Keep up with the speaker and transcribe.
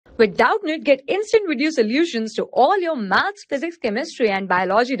With Doubtnut, get instant video solutions to all your maths, physics, chemistry, and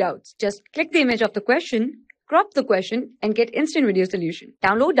biology doubts. Just click the image of the question, crop the question, and get instant video solution.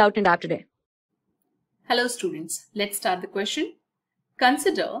 Download Doubtnut app today. Hello students, let's start the question.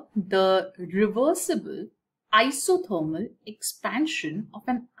 Consider the reversible isothermal expansion of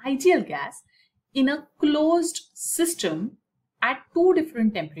an ideal gas in a closed system at two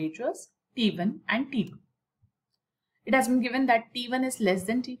different temperatures, T1 and T2. It has been given that T1 is less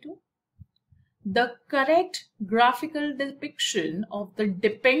than T2. The correct graphical depiction of the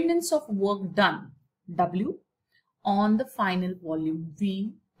dependence of work done, W, on the final volume,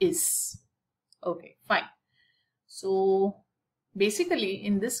 V, is. Okay, fine. So basically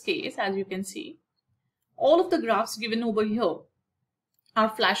in this case, as you can see, all of the graphs given over here are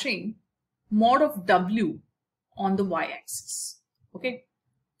flashing mod of W on the y-axis. Okay,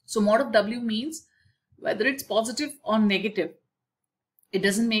 so mod of W means whether it's positive or negative, it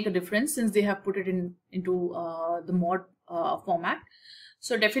doesn't make a difference since they have put it into the mod format.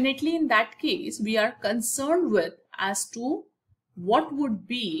 So definitely in that case, we are concerned with as to what would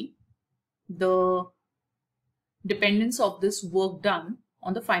be the dependence of this work done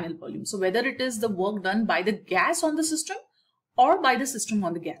on the final volume. So whether it is the work done by the gas on the system or by the system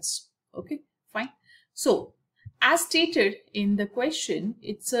on the gas. Okay, fine. So as stated in the question,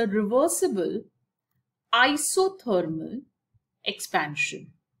 it's a reversible isothermal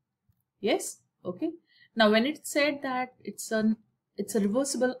expansion. Yes, okay. Now when it said that it's a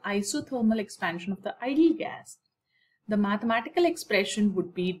reversible isothermal expansion of the ideal gas, the mathematical expression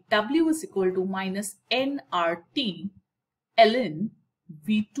would be W is equal to minus nRT ln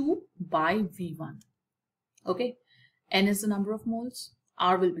V2 by V1. Okay, N is the number of moles,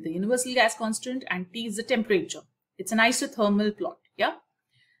 R will be the universal gas constant, and T is the temperature. It's an isothermal plot. Yeah.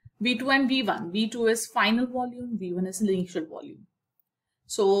 V2 and V1. V2 is final volume, V1 is initial volume.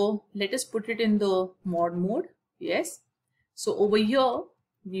 So let us put it in the mod mode. Yes. So over here,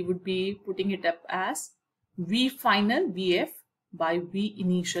 we would be putting it up as V final VF by V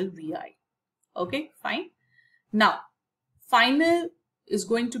initial VI. Okay, fine. Now, final is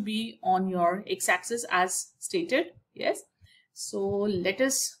going to be on your x-axis as stated. Yes. So let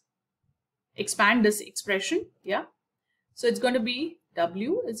us expand this expression. Yeah. So it's going to be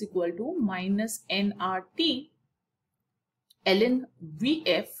W is equal to minus nRT ln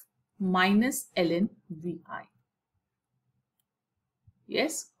VF minus ln VI.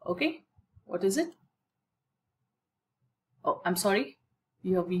 Yes, okay. What is it? Oh, I'm sorry.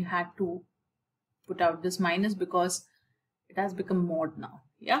 Here we had to put out this minus because it has become mod now.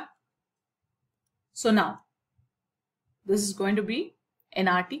 Yeah. So now this is going to be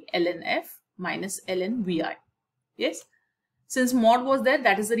nRT ln F minus ln VI. Yes. Since mod was there,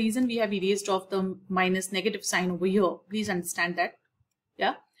 that is the reason we have erased off the minus negative sign over here. Please understand that.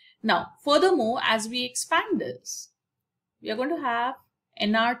 Yeah. Now, furthermore, as we expand this, we are going to have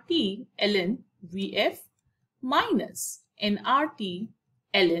nRT ln VF minus nRT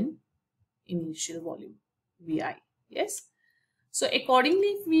ln initial volume VI. Yes. So accordingly,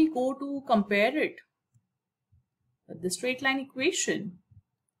 if we go to compare it with the straight line equation,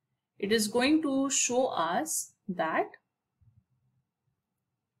 it is going to show us that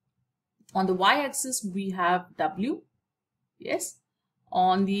on the y-axis we have W. Yes.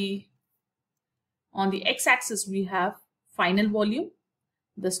 On the x-axis we have final volume.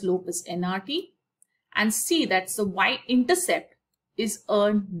 The slope is nRT. And see that's the y-intercept is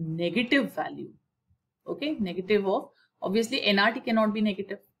a negative value. Okay. Negative of, obviously nRT cannot be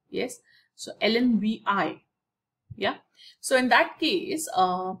negative. Yes. So ln VI. Yeah. So in that case,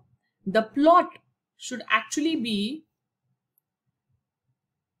 the plot should actually be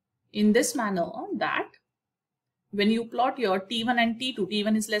in this manner that when you plot your T1 and T2,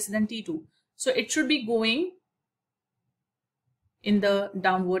 T1 is less than T2. So it should be going in the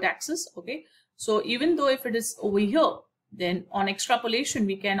downward axis. Okay. So even though if it is over here, then on extrapolation,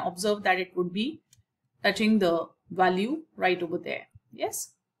 we can observe that it would be touching the value right over there.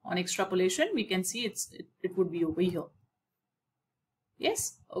 Yes. On extrapolation, we can see it would be over here.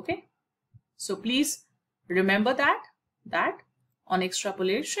 Yes. Okay. So please remember that on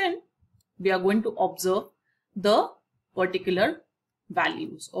extrapolation, we are going to observe the particular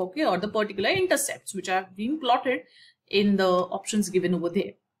values, okay, or the particular intercepts which are being plotted in the options given over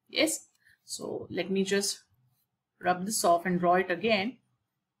there. Yes. So let me just rub this off and draw it again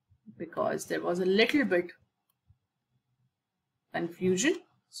because there was a little bit confusion.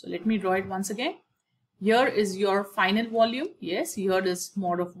 So let me draw it once again. Here is your final volume. Yes, here is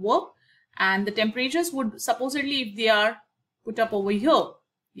mod of work, and the temperatures would supposedly, if they are put up over here.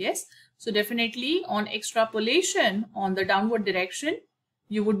 Yes. So definitely on extrapolation on the downward direction,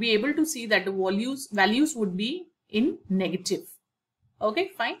 you would be able to see that the values would be in negative. Okay,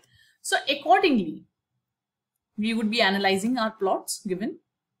 fine. So accordingly, we would be analyzing our plots given.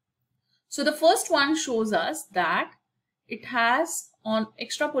 So the first one shows us that it has, on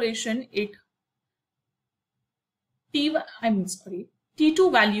extrapolation,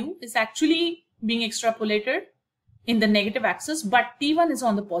 T2 value is actually being extrapolated in the negative axis, but T1 is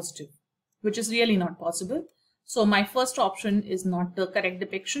on the positive, which is really not possible. So my first option is not the correct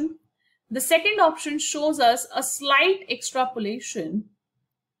depiction. The second option shows us a slight extrapolation,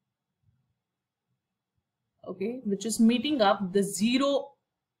 okay, which is meeting up the 0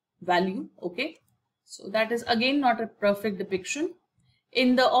 value, okay. So that is again not a perfect depiction.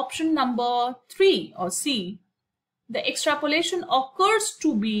 In the option number 3 or C, the extrapolation occurs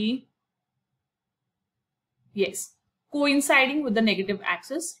to be, yes, coinciding with the negative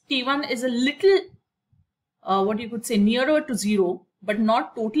axis. T1 is a little, what you could say, nearer to 0, but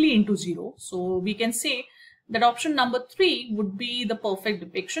not totally into 0. So we can say that option number 3 would be the perfect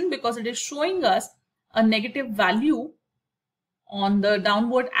depiction because it is showing us a negative value on the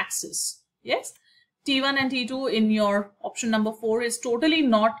downward axis. Yes, T1 and T2 in your option number 4 is totally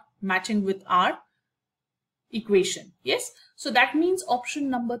not matching with our equation. Yes, so that means option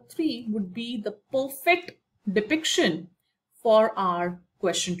number 3 would be the perfect depiction for our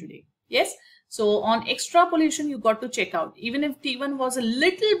question today. Yes, so on extrapolation, you got to check out, even if T1 was a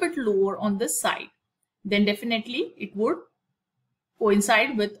little bit lower on this side, then definitely it would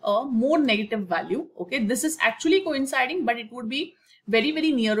coincide with a more negative value. Okay, this is actually coinciding, but it would be very,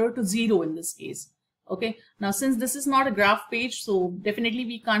 very nearer to 0 in this case. Okay, now since this is not a graph page, so definitely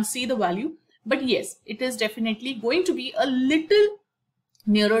we can't see the value, but yes, it is definitely going to be a little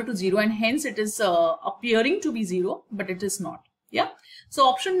nearer to 0, and hence it is appearing to be 0, but it is not. Yeah, so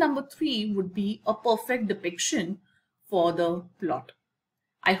option number 3 would be a perfect depiction for the plot.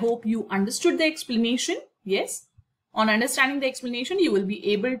 I hope you understood the explanation. Yes, on understanding the explanation, you will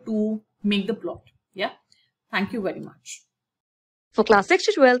be able to make the plot. Yeah, thank you very much. For class 6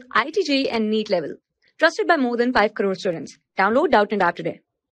 to 12, IIT JEE and NEET level. Trusted by more than 5 crore students. Download Doubtnut app today.